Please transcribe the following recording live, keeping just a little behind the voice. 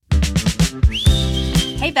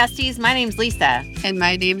Hey besties, my name's Lisa. And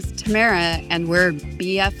my name's Tamara, and we're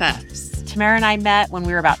BFFs. Tamara and I met when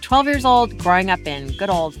we were about 12 years old, growing up in good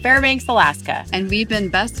old Fairbanks, Alaska. And we've been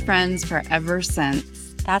best friends forever since.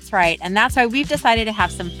 That's right. And that's why we've decided to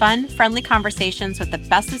have some fun, friendly conversations with the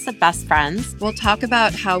bestest of best friends. We'll talk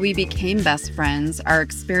about how we became best friends, our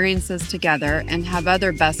experiences together, and have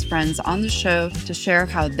other best friends on the show to share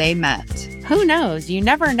how they met. Who knows? You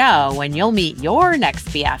never know when you'll meet your next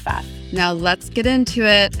BFF. Now let's get into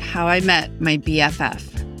it, how I met my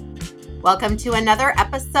BFF. Welcome to another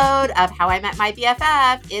episode of How I Met My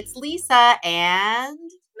BFF. It's Lisa and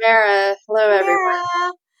Tamara. Hello,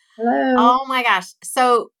 everyone. Hello. Oh my gosh.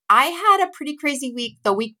 So I had a pretty crazy week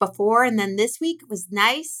the week before, and then this week was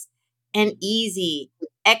nice and easy,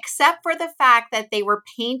 except for the fact that they were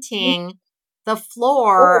painting the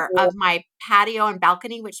floor of my patio and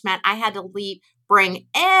balcony, which meant I had to bring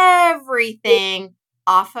everything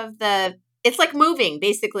off of it's like moving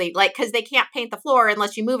basically, like, because they can't paint the floor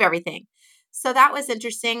unless you move everything. So that was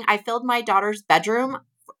interesting. I filled my daughter's bedroom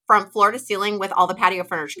from floor to ceiling with all the patio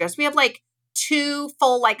furniture. So we have like 2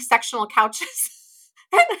 full like sectional couches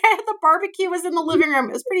and the barbecue was in the living room.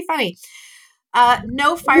 It was pretty funny.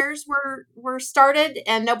 No fires were started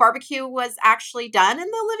and no barbecue was actually done in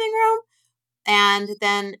the living room. And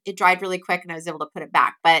then it dried really quick and I was able to put it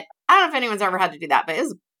back. But I don't know if anyone's ever had to do that, but it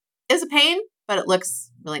was a pain, but it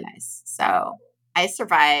looks really nice. So I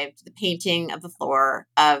survived the painting of the floor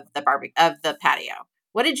of the patio.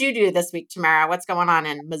 What did you do this week, Tamara? What's going on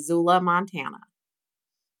in Missoula, Montana?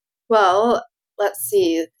 Well, let's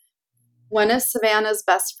see. One of Savannah's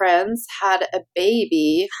best friends had a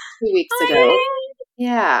baby 2 weeks ago.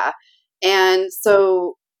 Yeah. And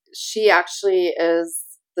so she actually is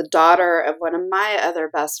the daughter of one of my other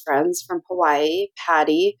best friends from Hawaii,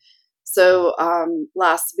 Patty. So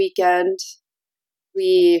last weekend,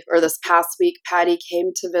 this past week, Patty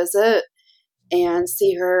came to visit and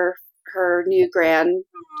see her new granddaughter,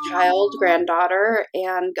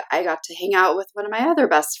 and I got to hang out with one of my other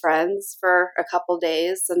best friends for a couple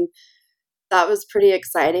days, and that was pretty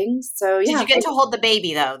exciting. So yeah. Did you get to hold the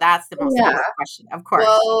baby though? That's the most important question, of course.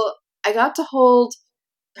 Well, I got to hold.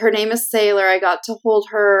 Her name is Sailor. I got to hold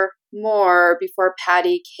her more before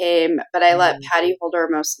Patty came, but I let Patty hold her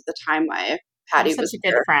most of the time while Patty was such a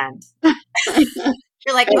good friend.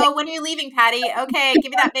 You're like, oh, when are you leaving, Patty? Okay,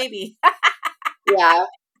 give me that baby. Yeah,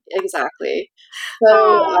 exactly.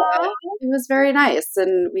 So it was very nice,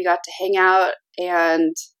 and we got to hang out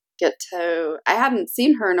and I hadn't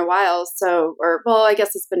seen her in a while, I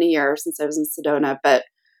guess it's been a year since I was in Sedona, but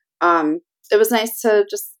it was nice to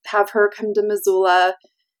just have her come to Missoula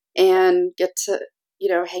and get to,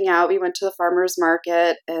 hang out. We went to the farmer's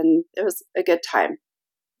market, and it was a good time.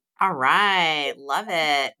 All right. Love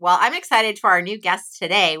it. Well, I'm excited for our new guests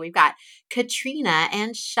today. We've got Katrina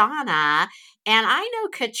and Shawna. And I know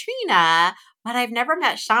Katrina, but I've never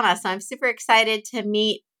met Shawna. So I'm super excited to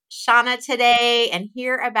meet Shawna today and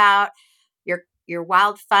hear about your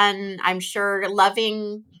wild, fun, I'm sure,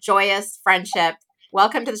 loving, joyous friendship.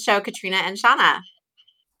 Welcome to the show, Katrina and Shawna.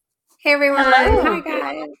 Hey, everyone. Hello. Hi,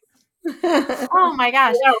 guys. Oh, my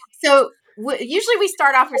gosh. So usually we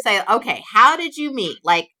start off with saying, okay, how did you meet?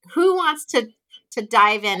 Like, who wants to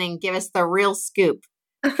dive in and give us the real scoop?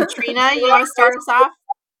 Katrina, you want to start us off?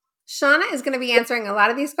 Shawna is going to be answering a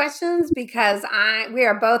lot of these questions because we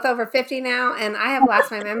are both over 50 now, and I have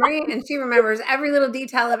lost my memory, and she remembers every little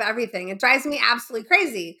detail of everything. It drives me absolutely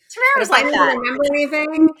crazy. Tamara's like that. If I don't remember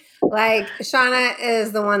anything, like Shawna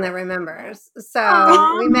is the one that remembers.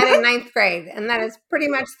 So we met in 9th grade, and that is pretty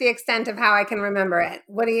much the extent of how I can remember it.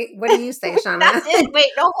 What do you say, Shawna? That's it. Wait,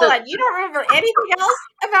 no, hold on. You don't remember anything else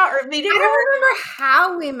about her meeting? I don't remember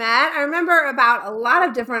how we met. I remember about a lot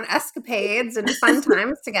of different escapades and fun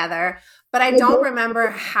times together. But I don't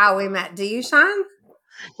remember how we met. Do you, Sean?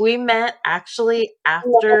 We met actually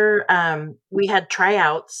after we had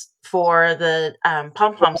tryouts for the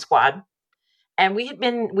Pom Pom Squad. And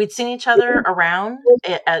we'd seen each other around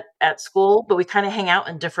at school, but we kind of hang out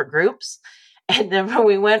in different groups. And then when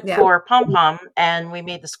we went for Pom Pom and we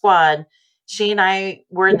made the squad, she and I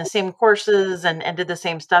were in the same courses and did the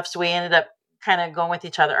same stuff. So we ended up kind of going with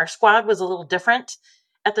each other. Our squad was a little different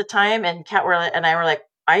at the time. And Kat and I were like,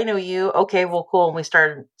 I know you. Okay, well, cool. And we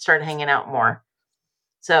started hanging out more.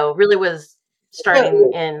 So really was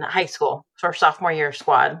starting in high school for sophomore year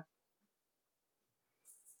squad.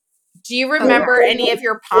 Do you remember any of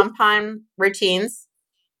your pom pom routines?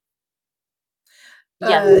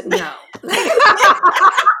 Yes. No.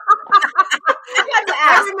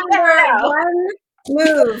 I remember one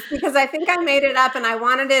move because I think I made it up and I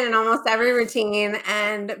wanted it in almost every routine,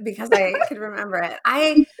 and because I could remember it.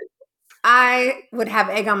 I would have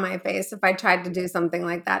egg on my face if I tried to do something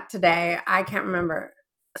like that today. I can't remember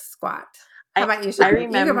a squat. How about you, I Shawna? You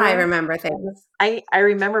could probably remember remember things. I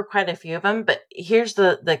remember quite a few of them, but here's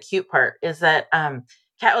the cute part is that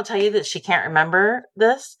Kat will tell you that she can't remember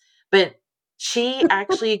this, but she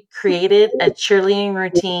actually created a cheerleading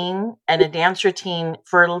routine and a dance routine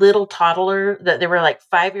for a little toddler that they were like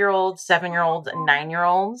 5-year-olds, 7-year-olds, and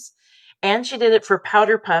 9-year-olds. And she did it for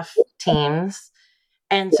powder puff teams.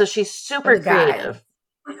 And so she's For super the guys. creative.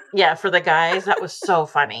 Yeah, for the guys, that was so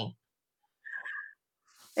funny.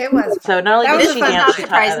 It was fun. So not only That did was This a she does fun dance, not she time.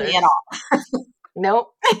 taught surprise me at others. all.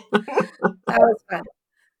 Nope. That was fun.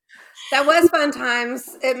 That was fun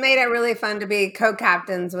times. It made it really fun to be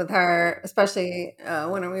co-captains with her, especially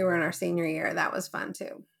when we were in our senior year. That was fun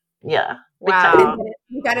too. Yeah, big time. Wow.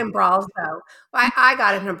 We got in brawls though. I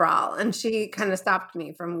got in a brawl, and she kind of stopped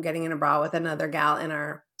me from getting in a brawl with another gal in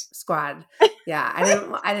our squad. Yeah,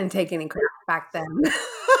 I didn't take any crap back then.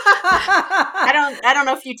 I don't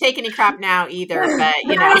know if you take any crap now either, but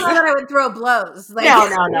But I don't know that I would throw blows. Like, No.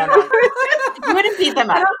 You wouldn't beat them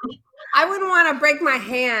up. I wouldn't want to break my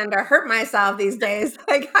hand or hurt myself these days.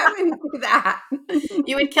 Like, I wouldn't do that.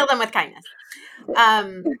 You would kill them with kindness.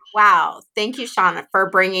 Wow. Thank you, Shawna, for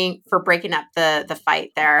breaking up the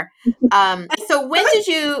fight there. So when did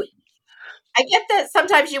you, I get that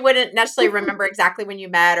sometimes you wouldn't necessarily remember exactly when you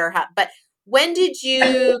met or how, but when did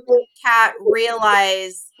you, Kat,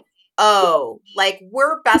 realize, oh, like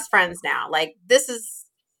we're best friends now? Like this is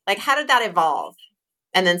like, how did that evolve?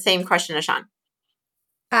 And then same question to Sean.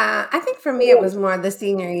 I think for me, it was more the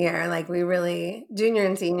senior year. Like we really, junior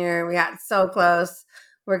and senior, we got so close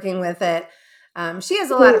working with it. She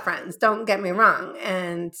has a lot of friends, don't get me wrong.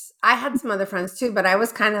 And I had some other friends too, but I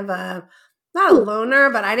was kind of not a loner,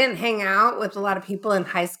 but I didn't hang out with a lot of people in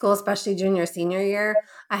high school, especially junior, senior year.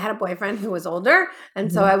 I had a boyfriend who was older.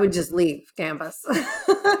 And so I would just leave campus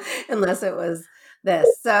unless it was this.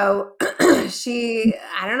 So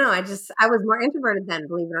I don't know. I was more introverted then,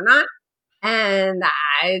 believe it or not. And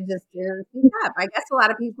I just didn't speak up. I guess a lot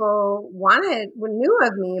of people knew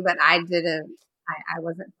of me, but I didn't. I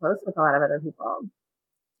wasn't close with a lot of other people.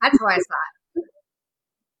 That's how I saw it.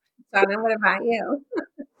 Shawna, what about you?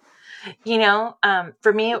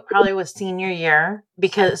 For me, it probably was senior year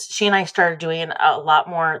because she and I started doing a lot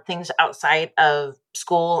more things outside of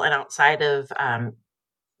school and outside of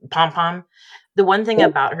pom pom. The one thing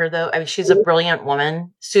about her, though, I mean, she's a brilliant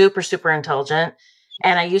woman, super, super intelligent.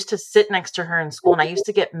 And I used to sit next to her in school and I used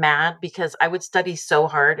to get mad because I would study so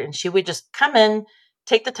hard and she would just come in,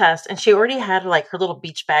 take the test, and she already had like her little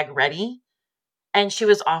beach bag ready and she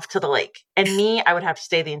was off to the lake. And me, I would have to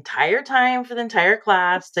stay the entire time for the entire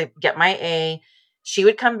class to get my A. She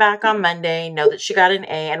would come back on Monday, know that she got an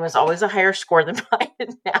A, and was always a higher score than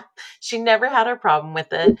mine. Now she never had a problem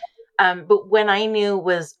with it. But when I knew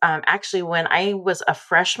was actually when I was a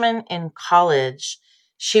freshman in college,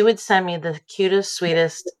 she would send me the cutest,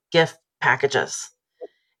 sweetest gift packages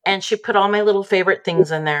and she put all my little favorite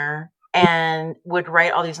things in there and would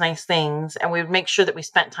write all these nice things and we would make sure that we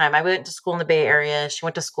spent time. I went to school in the Bay Area, she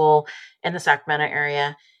went to school in the Sacramento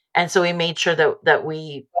area, and so we made sure that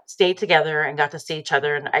we stayed together and got to see each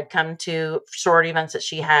other. And I'd come to sorority events that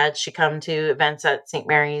she'd come to events at St.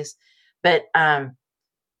 Mary's. But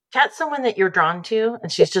Kat's someone that you're drawn to,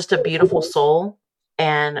 and she's just a beautiful soul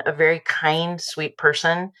and a very kind, sweet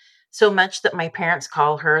person, so much that my parents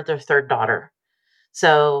call her their third daughter.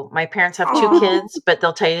 So my parents have 2 Aw. kids, but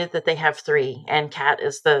they'll tell you that they have 3, and Kat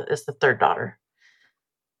is the third daughter.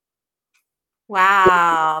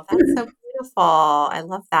 Wow, that's so beautiful. I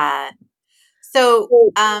love that. So,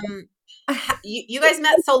 you guys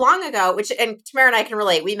met so long ago, which and Tamara and I can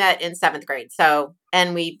relate. We met in 7th grade. So,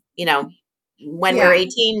 and we, when we were Yeah.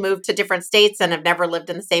 18, moved to different states and have never lived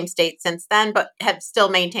in the same state since then, but have still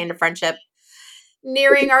maintained a friendship.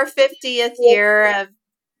 Nearing our 50th year of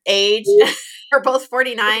age, we're both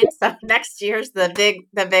 49, so next year's the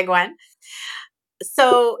big one.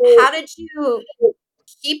 So, how did you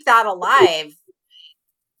keep that alive?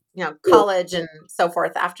 College and so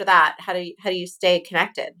forth after that. How do you stay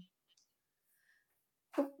connected?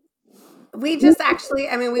 We just actually,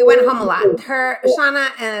 I mean, we went home a lot. Shauna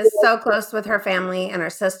is so close with her family and her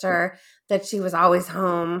sister that she was always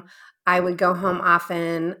home. I would go home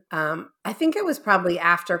often. I think it was probably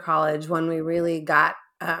after college when we really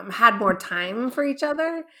had more time for each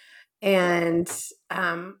other. And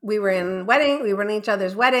we were in each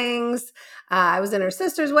other's weddings. I was in her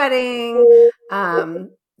sister's wedding.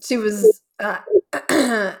 She was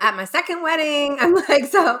at my second wedding. I'm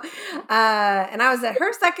like, and I was at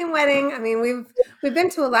her second wedding. I mean, we've been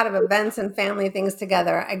to a lot of events and family things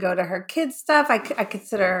together. I go to her kids stuff. I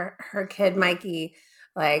consider her kid Mikey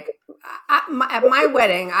like at my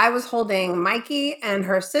wedding. I was holding Mikey and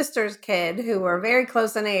her sister's kid, who were very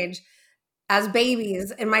close in age, as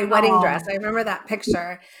babies in my wedding dress. I remember that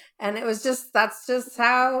picture, and it was that's just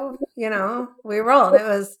how we rolled. It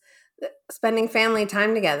was spending family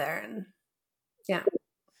time together, and yeah.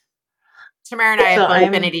 Tamara and I have So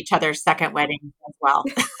both been I'm at each other's second weddings as well.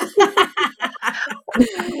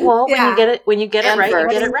 well, when you Yeah. get it And right, you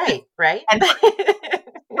get it first. right. And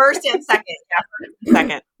first and second. Yeah, first and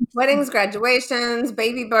second. Weddings, graduations,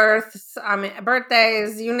 baby births,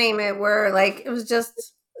 birthdays, you name it. We're like, it was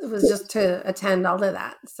just to attend all of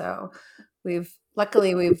that. So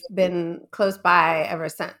luckily we've been close by ever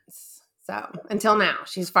since. So until now,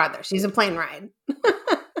 she's farther. She's a plane ride.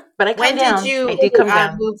 But I When come did down. you I do come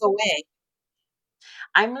down. move away?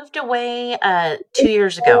 I moved away 2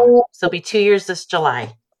 years ago. So it'll be 2 years this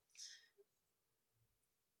July.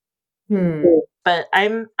 But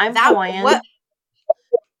I'm Hawaiian. What?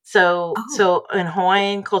 So Oh, so in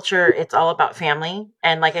Hawaiian culture, it's all about family.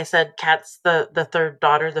 And like I said, Kat's the third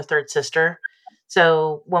daughter, the third sister.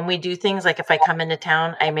 So when we do things, like if I come into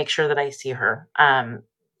town, I make sure that I see her.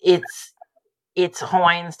 It's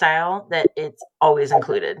Hawaiian style that it's always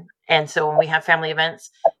included. And so when we have family events,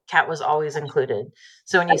 Kat was always included.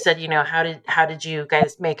 So when you said, how did you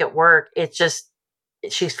guys make it work? It's just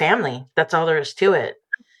she's family. That's all there is to it.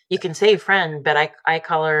 You can say friend, but I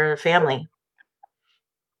call her family.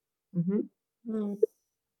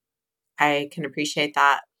 I can appreciate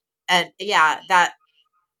that. And yeah, that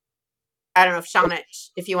I don't know if Shawna,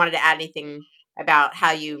 if you wanted to add anything about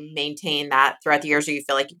how you maintain that throughout the years, or you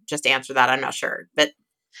feel like you just answered that. I'm not sure, but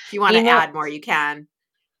if you want You to know, add more, you can.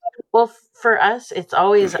 Well, for us, it's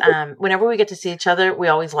always whenever we get to see each other, we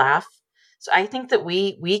always laugh. So I think that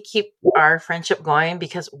we keep our friendship going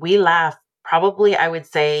because we laugh. Probably, I would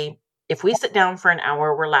say, if we sit down for an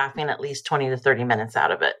hour, we're laughing at least 20 to 30 minutes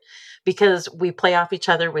out of it because we play off each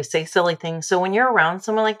other. We say silly things. So when you're around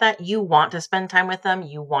someone like that, you want to spend time with them.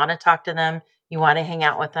 You want to talk to them. You want to hang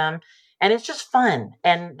out with them, and it's just fun.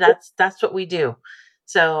 And that's what we do.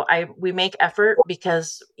 So we make effort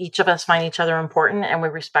because each of us find each other important and we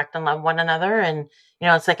respect and love one another. And,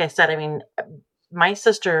 it's like I said, I mean, my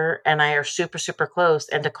sister and I are super, super close.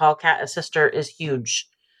 And to call Kat a sister is huge.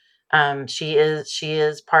 She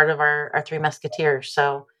is part of our Three Musketeers.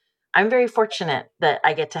 So I'm very fortunate that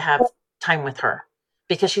I get to have time with her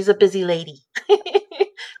because she's a busy lady,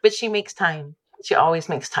 but she makes time. She always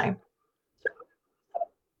makes time.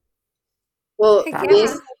 Well, Heck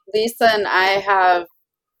yeah. Lisa and I have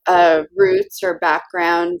roots or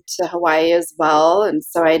background to Hawaii as well, and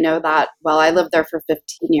so I know that well. I lived there for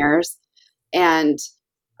 15 years, and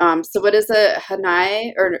so what is a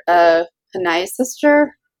Hanai or a Hanai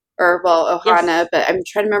sister or Ohana? Yes. But I'm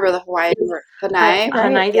trying to remember the Hawaiian word Hanai, right?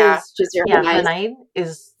 Hanai Yeah, is she's your yeah, Hanai. Hanai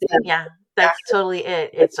is yeah, that's totally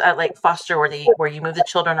it. It's like foster where you move the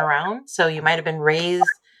children around. So you might have been raised,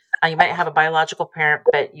 you might have a biological parent,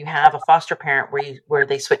 but you have a foster parent where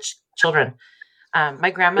they switch children.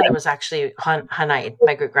 My grandmother was actually Hanai.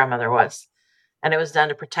 My great grandmother was, and it was done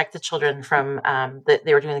to protect the children from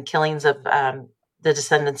they were doing the killings of the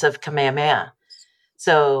descendants of Kamehameha.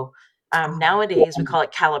 So nowadays we call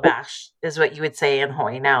it calabash, is what you would say in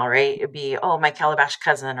Hawaii now, right? It'd be, oh, my calabash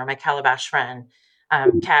cousin or my calabash friend.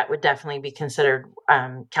 Kat would definitely be considered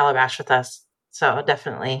calabash with us. So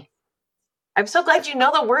definitely. I'm so glad you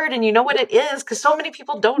know the word and you know what it is because so many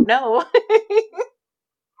people don't know.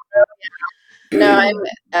 No,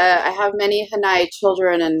 I have many Hanai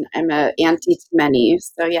children, and I'm a auntie to many.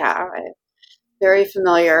 So yeah, I'm very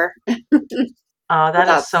familiar. Oh, Well,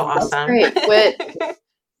 that is so that's awesome. great. What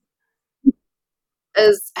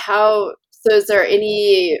is how? So is there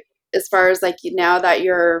any, as far as like now that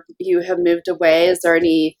you have moved away? Is there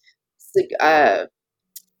any uh,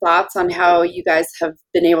 thoughts on how you guys have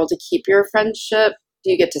been able to keep your friendship?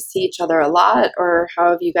 Do you get to see each other a lot, or how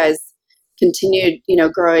have you guys continued,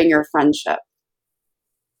 growing your friendship?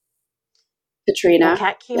 Well, Katrina,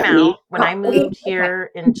 Kat you came have any? out when I moved here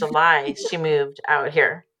in July. She moved out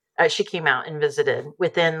here. She came out and visited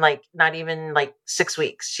within like not even like 6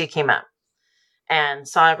 weeks. She came up and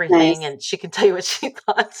saw everything, Nice. and she can tell you what she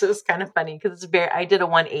thought. So it's kind of funny because I did a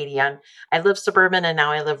 180 on. I live suburban and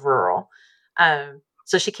now I live rural.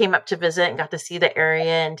 So she came up to visit and got to see the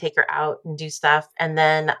area and take her out and do stuff. And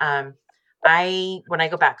then when I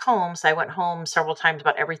go back home, so I went home several times,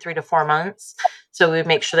 about every 3 to 4 months. So we would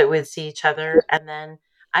make sure that we'd see each other. And then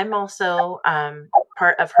I'm also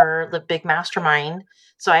part of her the big mastermind.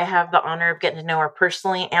 So I have the honor of getting to know her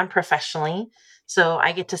personally and professionally. So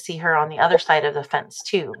I get to see her on the other side of the fence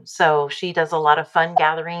too. So she does a lot of fun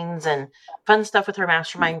gatherings and fun stuff with her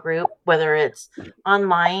mastermind group, whether it's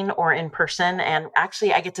online or in person. And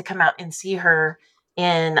actually, I get to come out and see her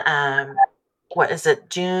in what is it,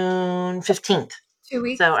 June 15th. 2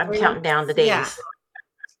 weeks, So I'm 3 counting down the weeks. Yeah. days.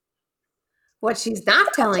 What she's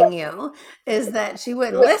not telling you is that she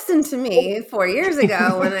wouldn't listen to me 4 years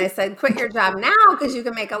ago when I said, quit your job now because you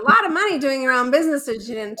can make a lot of money doing your own business. And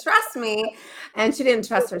she didn't trust me, and she didn't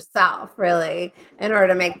trust herself really in order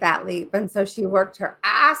to make that leap. And so she worked her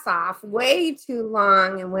ass off way too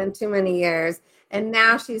long and went too many years. And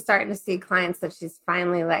now she's starting to see clients that she's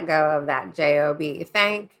finally let go of that job.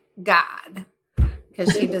 Thank God,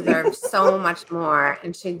 because she deserves so much more,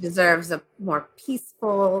 and she deserves a more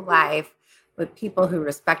peaceful life with people who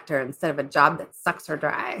respect her instead of a job that sucks her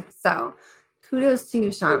dry. So kudos to you,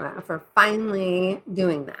 Shawna, for finally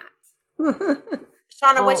doing that.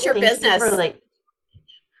 Shawna, what's your Thank you business? for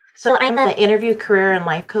so I'm an interview, career, and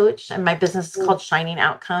life coach, and my business is called Shining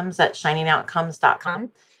Outcomes at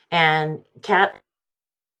shiningoutcomes.com. And Kat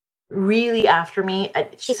really after me,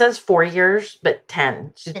 she says 4 years, but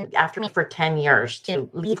 10. She's been after me for 10 years to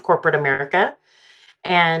leave corporate America.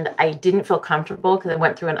 And I didn't feel comfortable because I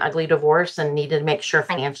went through an ugly divorce and needed to make sure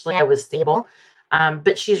financially I was stable.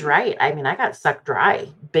 But she's right. I mean, I got sucked dry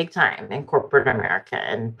big time in corporate America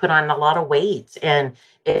and put on a lot of weight. And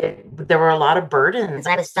there were a lot of burdens.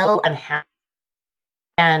 I was so unhappy.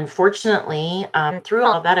 And fortunately, through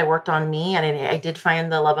all of that, I worked on me, and I did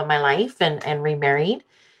find the love of my life and remarried,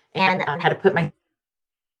 and I had to put my,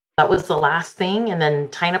 that was the last thing, and then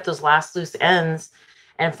tying up those last loose ends.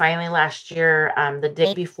 And finally, last year, the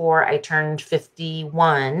day before I turned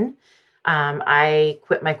 51, I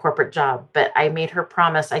quit my corporate job. But I made her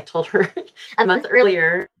promise. I told her a month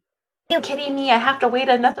earlier, "Are you kidding me? I have to wait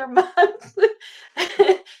another month."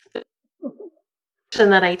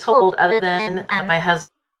 And that I told, other than my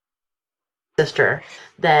husband, sister,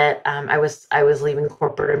 that I was leaving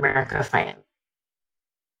corporate America finally.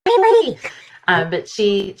 But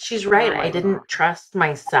she's right. I didn't trust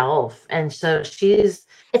myself, and so she's.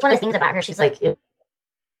 It's one of the things about her. She's like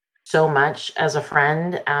so much as a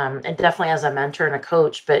friend, and definitely as a mentor and a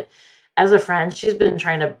coach. But as a friend, she's been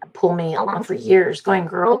trying to pull me along for years, going,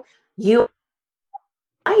 "Girl, you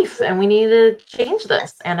life, and we need to change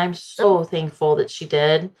this." And I'm so thankful that she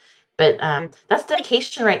did. But that's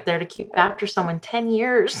dedication right there to keep after someone 10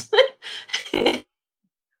 years. Believe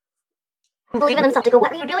in themselves to go,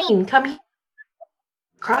 "What are you doing? Come here.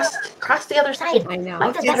 Cross the other side. I know.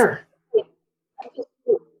 Life is better."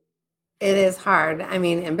 It is hard. I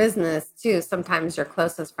mean, in business too, sometimes your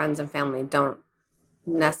closest friends and family don't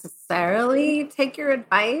necessarily take your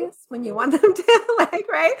advice when you want them to, like,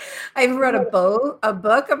 right? I wrote a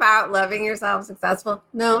book about loving yourself successful.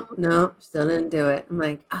 No, still didn't do it. I'm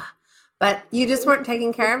like, but you just weren't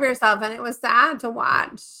taking care of yourself, and it was sad to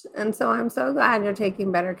watch. And so I'm so glad you're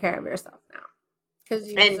taking better care of yourself now, because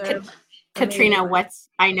you deserve. Katrina,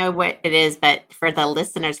 I know what it is, but for the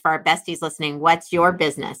listeners, for our besties listening, what's your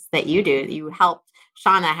business that you do? You helped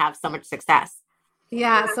Shawna have so much success.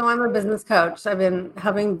 Yeah, so I'm a business coach. I've been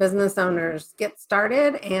helping business owners get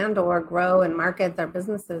started and or grow and market their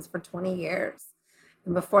businesses for 20 years.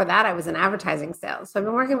 And before that, I was in advertising sales. So I've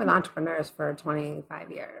been working with entrepreneurs for 25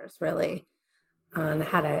 years, really, on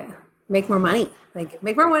how to make more money,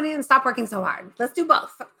 and stop working so hard. Let's do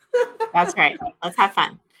both. That's right. Let's have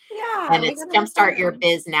fun. Yeah. And it's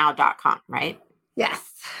jumpstartyourbiznow.com, right?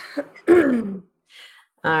 Yes.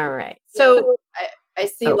 All right. So I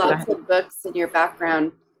see lots of books in your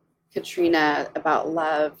background, Katrina, about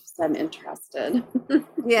love. So I'm interested.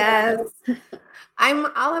 Yes. I'm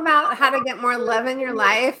all about how to get more love in your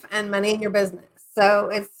life and money in your business. So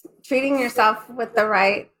it's treating yourself with the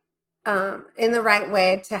right, in the right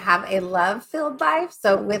way to have a love-filled life.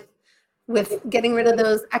 So with getting rid of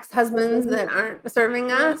those ex-husbands that aren't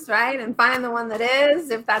serving us, right? And find the one that is,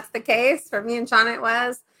 if that's the case. For me and Shawna, it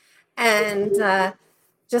was. And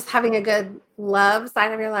just having a good love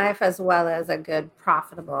side of your life as well as a good,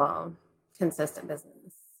 profitable, consistent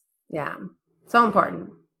business. Yeah. So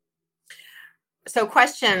important. So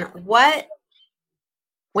question,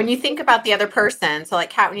 when you think about the other person, so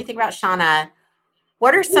like Kat, when you think about Shawna,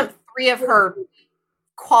 what are some 3 of her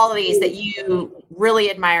qualities that you really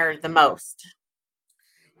admire the most?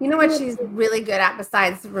 You know what she's really good at,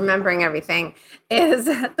 besides remembering everything, is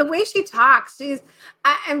the way she talks. She's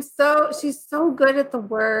so good at the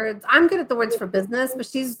words. I'm good at the words for business, but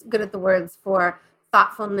she's good at the words for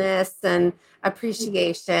thoughtfulness and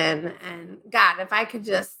appreciation. And God, if I could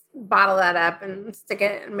just bottle that up and stick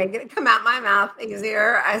it and make it come out my mouth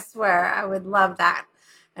easier, I swear I would love that.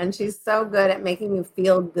 And she's so good at making you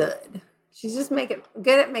feel good. She's just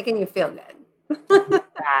good at making you feel good.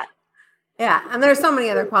 That. Yeah, and there's so many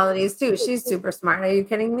other qualities too. She's super smart. Are you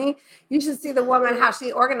kidding me? You should see the woman, how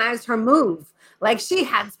she organized her move. Like she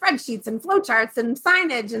had spreadsheets and flowcharts and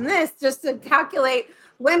signage and this just to calculate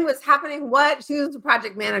when was happening what. She was a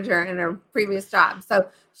project manager in her previous job. So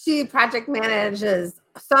she project manages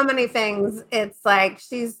so many things. It's like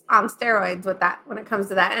she's on steroids with that when it comes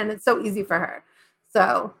to that. And it's so easy for her.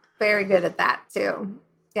 So very good at that too.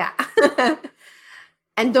 Yeah.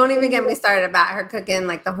 And don't even get me started about her cooking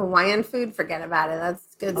like the Hawaiian food. Forget about it.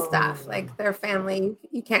 That's good stuff. Like their family,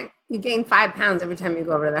 you gain 5 pounds every time you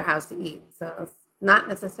go over to their house to eat. So it's not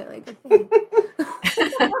necessarily a good thing.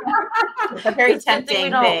 It's a very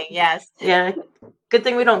tempting thing. Yes. Yeah. Good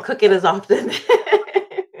thing we don't cook it as often.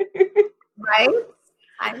 Right?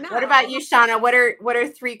 I know. What about you, Shawna? What are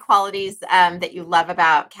 3 qualities that you love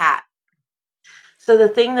about Kat? So the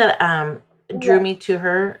thing that drew me to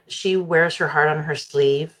her, she wears her heart on her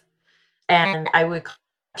sleeve, and I would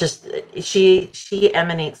just she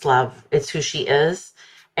emanates love. It's who she is,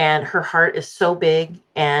 and her heart is so big,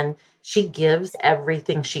 and she gives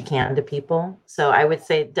everything she can to people. So I would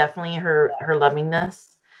say definitely her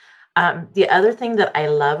lovingness. The other thing that I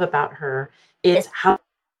love about her is how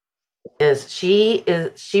she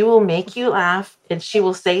will make you laugh, and she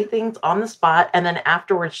will say things on the spot, and then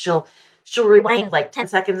afterwards she'll rewind like 10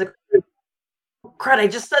 seconds. Crud, I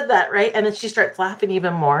just said that, right? And then she starts laughing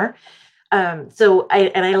even more. So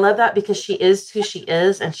I love that because she is who she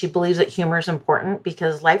is, and she believes that humor is important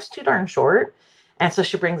because life's too darn short. And so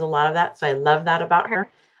she brings a lot of that. So I love that about her.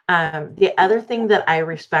 The other thing that I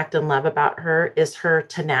respect and love about her is her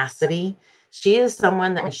tenacity. She is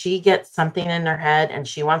someone that when she gets something in her head and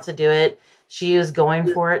she wants to do it, she is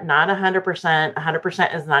going for it. Not 100%.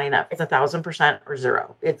 100% is not enough. It's 1,000% or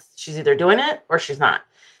zero. She's either doing it or she's not.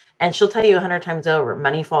 And she'll tell you 100 times over,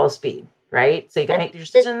 money follows speed, right? So you got to make your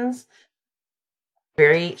decisions.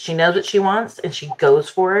 She knows what she wants and she goes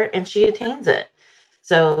for it and she attains it.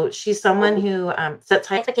 So she's someone who sets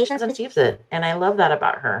high expectations and achieves it. And I love that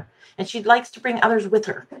about her. And she likes to bring others with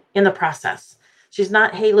her in the process. She's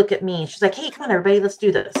not, hey, look at me. She's like, hey, come on, everybody, let's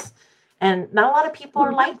do this. And not a lot of people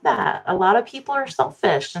are like that. A lot of people are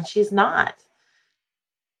selfish, and she's not.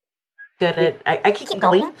 Good at, I keep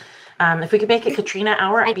going. If we could make a Katrina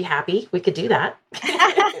hour, I'd be happy. We could do that.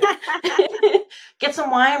 Get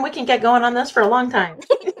some wine. We can get going on this for a long time.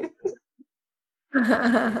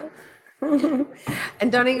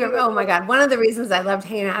 And don't even, oh my God. One of the reasons I loved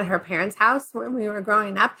hanging out at her parents' house when we were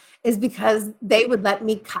growing up is because they would let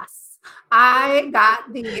me cuss. They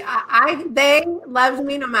loved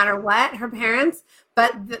me no matter what, her parents,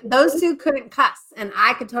 but those two couldn't cuss, and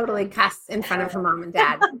I could totally cuss in front of her mom and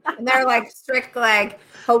dad. And they're like strict, like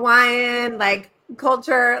Hawaiian, like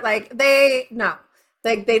culture, like they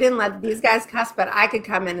didn't let these guys cuss, but I could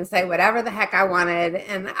come in and say whatever the heck I wanted,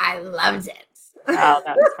 and I loved it. Oh,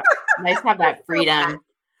 that was fun. Nice to have that freedom.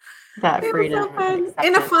 That freedom. So fun.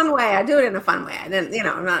 In a fun way. I do it in a fun way. I didn't,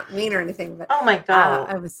 I'm not mean or anything, but oh my God.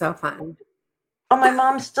 It was so fun. Oh, my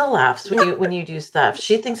mom still laughs when you do stuff.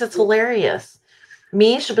 She thinks it's hilarious.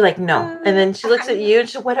 Me, she'll be like, no. And then she looks at you and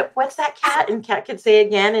she'll, what's that, Kat? And Kat could say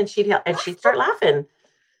again, and she'd start laughing.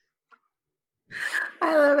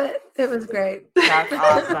 I love it. It was great. That's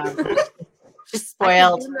awesome. She's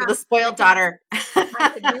spoiled. The spoiled daughter.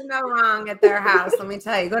 I could do no wrong at their house. Let me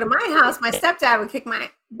tell you. Go to my house, my stepdad would kick my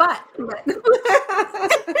butt.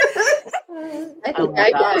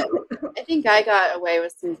 I think I got away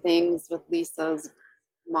with some things with Lisa's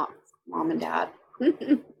mom and dad.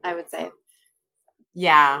 I would say.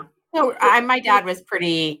 Yeah. No, my dad was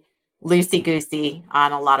pretty loosey goosey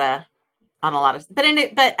on a lot of, but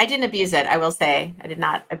I didn't abuse it. I will say I did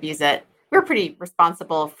not abuse it. We were pretty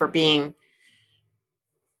responsible for being.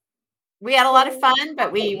 We had a lot of fun,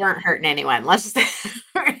 but we weren't hurting anyone. Let's just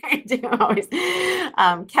always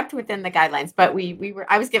kept within the guidelines. But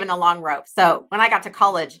I was given a long rope. So when I got to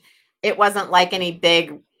college, it wasn't like any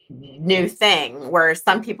big new thing where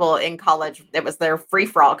some people in college, it was their free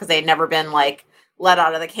for all because they had never been like let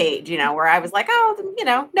out of the cage, where I was like, oh,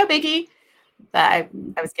 no biggie. But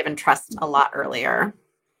I was given trust a lot earlier.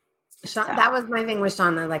 That was my thing with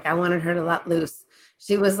Shawna. Like I wanted her to let loose.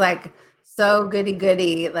 She was like so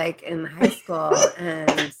goody like in high school,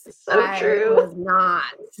 and true. was not.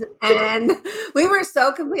 And we were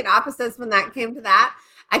so complete opposites when that came to that.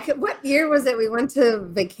 What year was it? We went to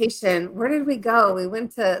vacation. Where did we go? We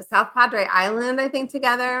went to South Padre Island, I think,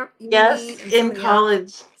 together. You, me, Yes, and in somebody else.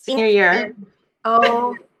 college, senior year.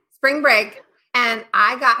 And, spring break. And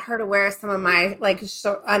I got her to wear some of my like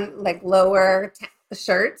lower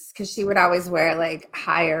shirts because she would always wear like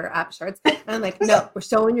higher up shirts. And I'm like, no, we're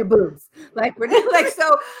showing your boobs. Like we're like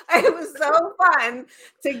so. It was so fun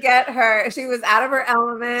to get her. She was out of her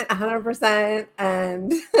element, 100%,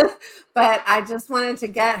 and but I just wanted to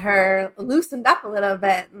get her loosened up a little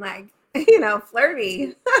bit, and like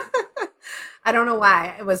flirty. I don't know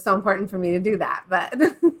why it was so important for me to do that, but.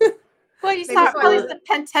 Well, you saw the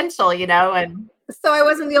potential, and so I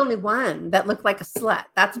wasn't the only one that looked like a slut.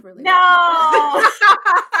 That's really no.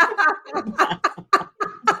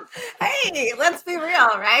 Hey, let's be real,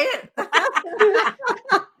 right?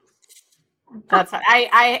 That's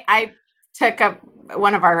I took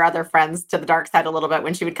one of our other friends to the dark side a little bit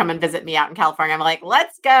when she would come and visit me out in California. I'm like,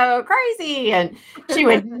 let's go crazy, and she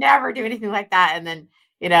would never do anything like that. And then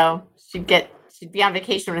she'd be on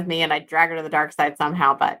vacation with me, and I'd drag her to the dark side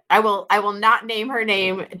somehow. But I will not name her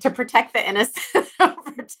name to protect the innocent.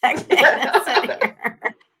 Protect the innocent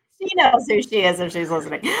here. She knows who she is if she's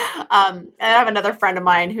listening. I have another friend of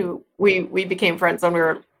mine who we became friends when we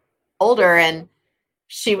were older, and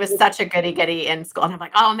she was such a goody in school. And I'm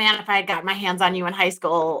like, oh man, if I had got my hands on you in high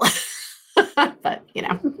school. But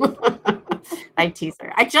I tease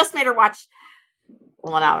her. I just made her watch.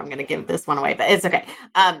 Well, now I'm going to give this one away, but it's okay.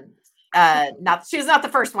 She was not the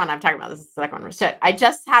first one I'm talking about. This is the second one. I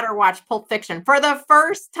just had her watch Pulp Fiction for the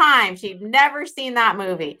first time. She'd never seen that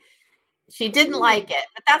movie. She didn't like it,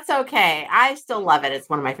 but that's okay. I still love it. It's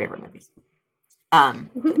one of my favorite movies.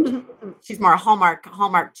 She's more a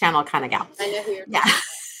Hallmark Channel kind of gal. I know who you're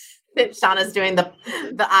Shawna's doing the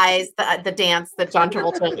eyes, the dance that John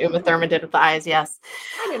Travolta and Uma Thurman did with the eyes. Yes.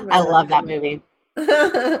 I love that movie.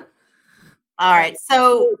 All right.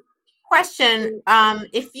 So question,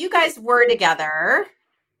 if you guys were together,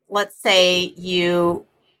 let's say you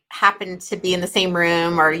happened to be in the same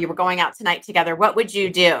room or you were going out tonight together, what would you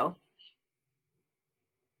do?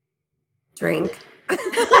 Drink.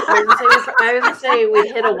 I was gonna say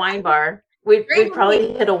we'd hit a wine bar. We'd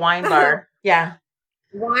probably hit a wine bar. Yeah.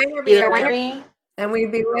 Wine or beer. And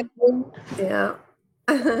we'd be with them. Yeah.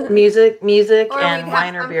 music and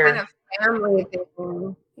wine or beer. Kind of family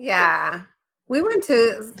thing. Yeah. We went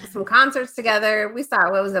to some concerts together. We saw,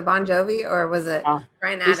 what was it, Bon Jovi, or was it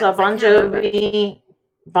Bryan Adams? We saw Bon Jovi,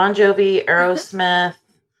 Aerosmith.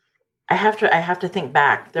 I have to think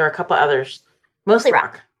back. There are a couple others. Mostly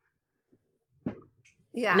rock.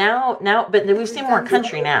 Yeah. Now, but we've seen more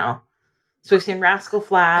country now. So we've seen Rascal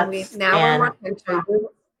Flatts. We're more country.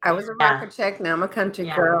 I was a rocker chick. Now I'm a country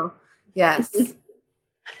girl. Yes.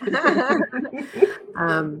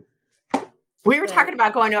 We were talking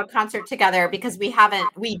about going to a concert together because we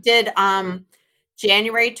did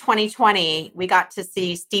January 2020, we got to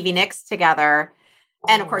see Stevie Nicks together.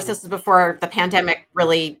 And of course, this was before the pandemic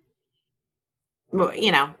really,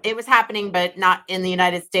 it was happening, but not in the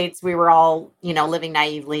United States. We were all, living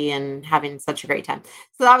naively and having such a great time.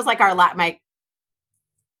 So that was like my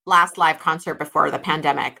last live concert before the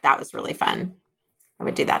pandemic. That was really fun. I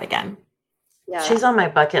would do that again. Yeah. She's on my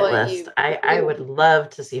bucket list. I would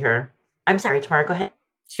love to see her. I'm sorry, Tamara, go ahead.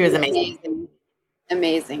 She was amazing.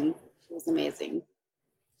 Amazing. She was amazing.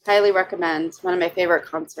 Highly recommend. One of my favorite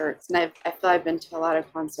concerts. And I feel I've been to a lot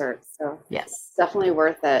of concerts. So yes, definitely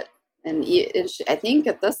worth it. And I think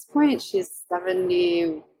at this point she's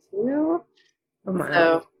 72. Oh my.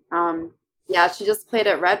 So yeah, she just played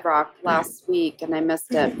at Red Rock last week and I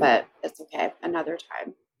missed it, but it's okay. Another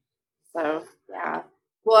time. So yeah.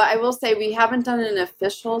 Well, I will say we haven't done an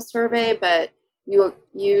official survey, but you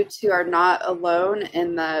two are not alone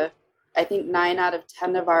in I think 9 out of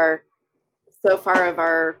 10 of our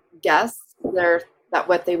guests, that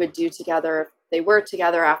what they would do together if they were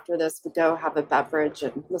together after this would go have a beverage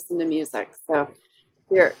and listen to music. So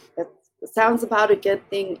it sounds about a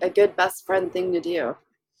good best friend thing to do.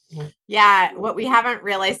 Yeah. What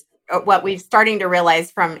we're starting to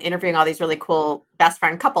realize from interviewing all these really cool best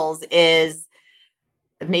friend couples is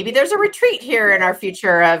maybe there's a retreat here in our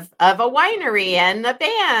future of a winery and a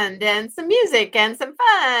band and some music and some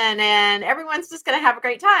fun. And everyone's just going to have a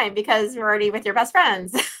great time because we're already with your best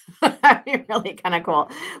friends. That'd be really kind of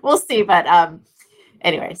cool. We'll see. But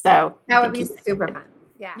anyway, so that would be super fun.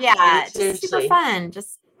 Yeah. Yeah. Just super fun.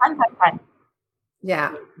 Just fun.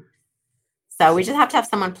 Yeah. So we just have to have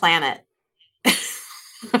someone plan it.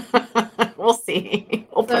 We'll see.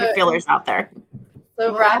 We'll put feelers out there.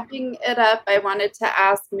 So wrapping it up, I wanted to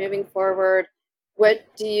ask, moving forward, what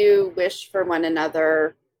do you wish for one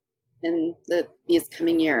another in these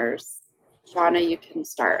coming years? Shawna, you can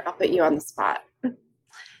start. I'll put you on the spot.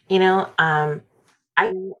 I know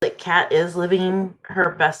that Kat is living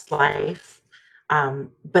her best life.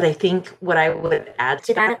 But I think what I would add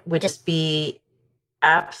to that would just be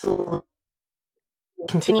absolute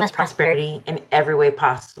continuous prosperity in every way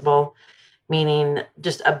possible, meaning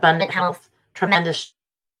just abundant health, tremendous.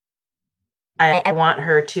 I want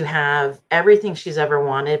her to have everything she's ever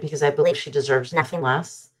wanted because I believe she deserves nothing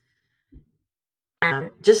less.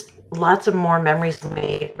 Just lots of more memories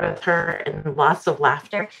made with her and lots of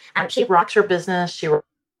laughter. She rocks her business.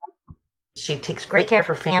 She takes great care of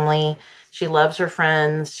her family. She loves her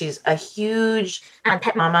friends. She's a huge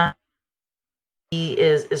pet mama. She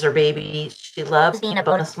is her baby. She loves being a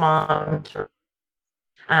bonus mom.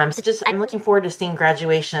 I'm looking forward to seeing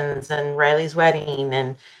graduations and Riley's wedding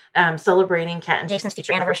and celebrating Kat and Jason's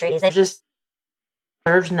future anniversaries. It just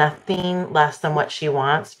deserves nothing less than what she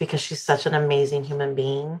wants because she's such an amazing human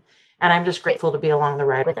being. And I'm just grateful to be along the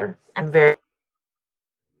ride with her. I'm very.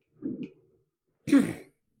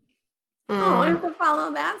 Oh, I have to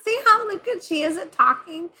follow that. See how good she is at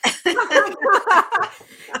talking?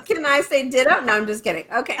 Can I say ditto? No, I'm just kidding.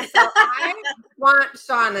 Okay, so I want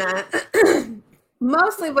Shawna,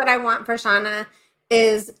 mostly what I want for Shawna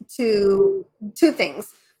is two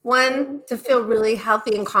things. One, to feel really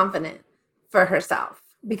healthy and confident for herself,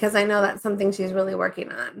 because I know that's something she's really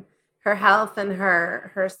working on. Her health and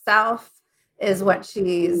herself is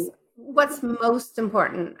what's most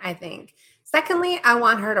important, I think. Secondly, I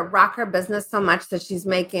want her to rock her business so much that she's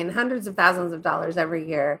making hundreds of thousands of dollars every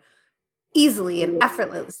year easily and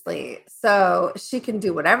effortlessly, so she can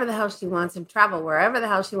do whatever the hell she wants and travel wherever the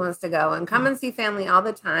hell she wants to go and come and see family all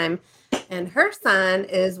the time. And her son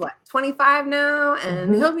is 25 now,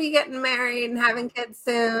 and he'll be getting married and having kids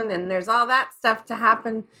soon, and there's all that stuff to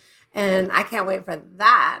happen. And I can't wait for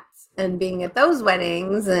that and being at those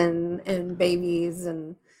weddings and babies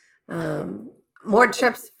and more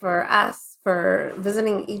trips for us for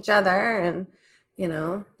visiting each other and,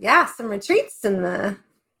 some retreats in the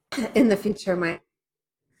future. We're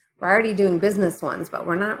already doing business ones, but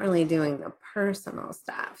we're not really doing the personal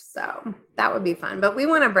stuff. So that would be fun. But we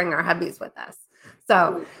want to bring our hubbies with us.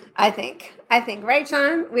 So I think, right,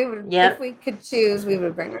 Sean? We would, if we could choose, we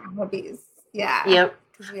would bring our hubbies. Yeah. Yep.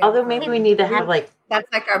 Although maybe we need to have that's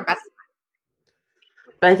our best.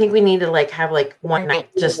 But I think we need to have one night,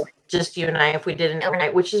 just you and I, if we did an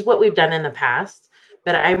overnight, which is what we've done in the past.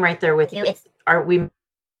 But I'm right there with you. Are we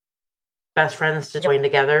best friends to join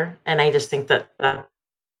together? And I just think that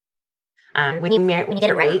when you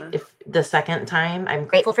get it right, if the second time, I'm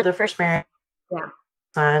grateful for the first marriage. Yeah.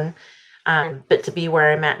 Fun. But to be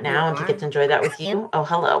where I'm at now and to get to enjoy that with you, oh,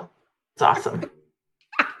 hello. It's awesome.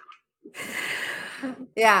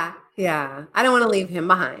 Yeah. I don't want to leave him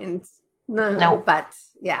behind. No. But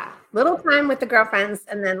yeah, little time with the girlfriends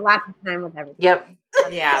and then lots of time with everything. Yep.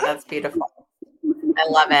 Yeah, that's beautiful. I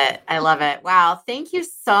love it. Wow. Thank you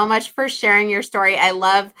so much for sharing your story. I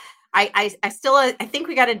think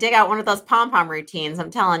we got to dig out one of those pom-pom routines.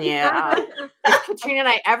 I'm telling you, if Katrina and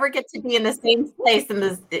I ever get to be in the same place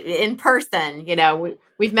in person,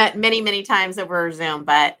 we've met many, many times over Zoom,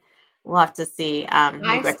 but we'll have to see.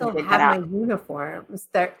 I still have my uniforms.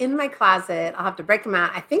 They're in my closet. I'll have to break them out.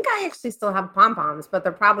 I think I actually still have pom-poms, but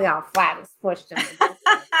they're probably all flat and squished in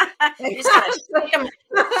you just gotta shake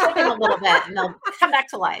them a little bit and they'll come back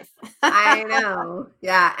to life. I know.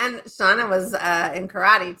 Yeah. And Shawna was in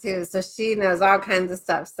karate too. So she knows all kinds of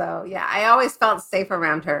stuff. So yeah, I always felt safe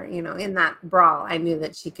around her, in that brawl. I knew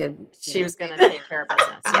that she was going to take care of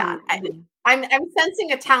business. Yeah. I'm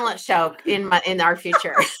sensing a talent show in our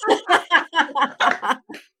future.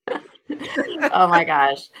 Oh my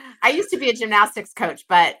gosh. I used to be a gymnastics coach,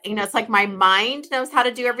 but it's like my mind knows how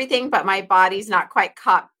to do everything, but my body's not quite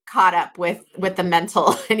caught up with the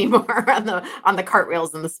mental anymore on the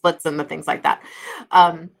cartwheels and the splits and the things like that.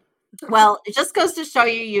 Well, it just goes to show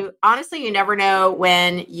you honestly, you never know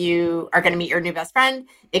when you are going to meet your new best friend.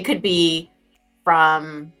 It could be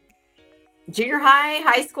from junior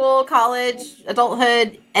high school, college,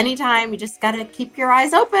 adulthood, anytime. You just got to keep your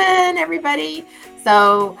eyes open, everybody.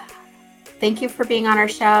 So thank you for being on our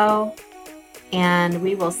show, and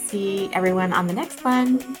we will see everyone on the next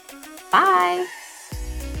one. Bye.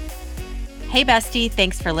 Hey, bestie,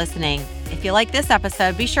 thanks for listening. If you like this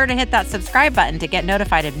episode, be sure to hit that subscribe button to get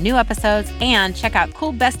notified of new episodes and check out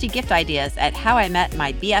cool bestie gift ideas at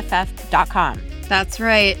howimetmybff.com. That's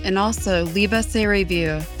right. And also leave us a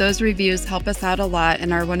review. Those reviews help us out a lot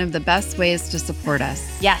and are one of the best ways to support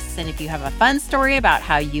us. Yes. And if you have a fun story about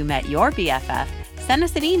how you met your BFF, send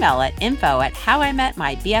us an email at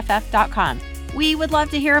info@howimetmybff.com. We would love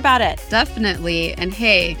to hear about it. Definitely. And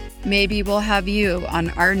hey, maybe we'll have you on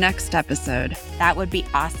our next episode. That would be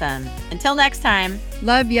awesome. Until next time.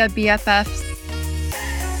 Love ya, BFFs.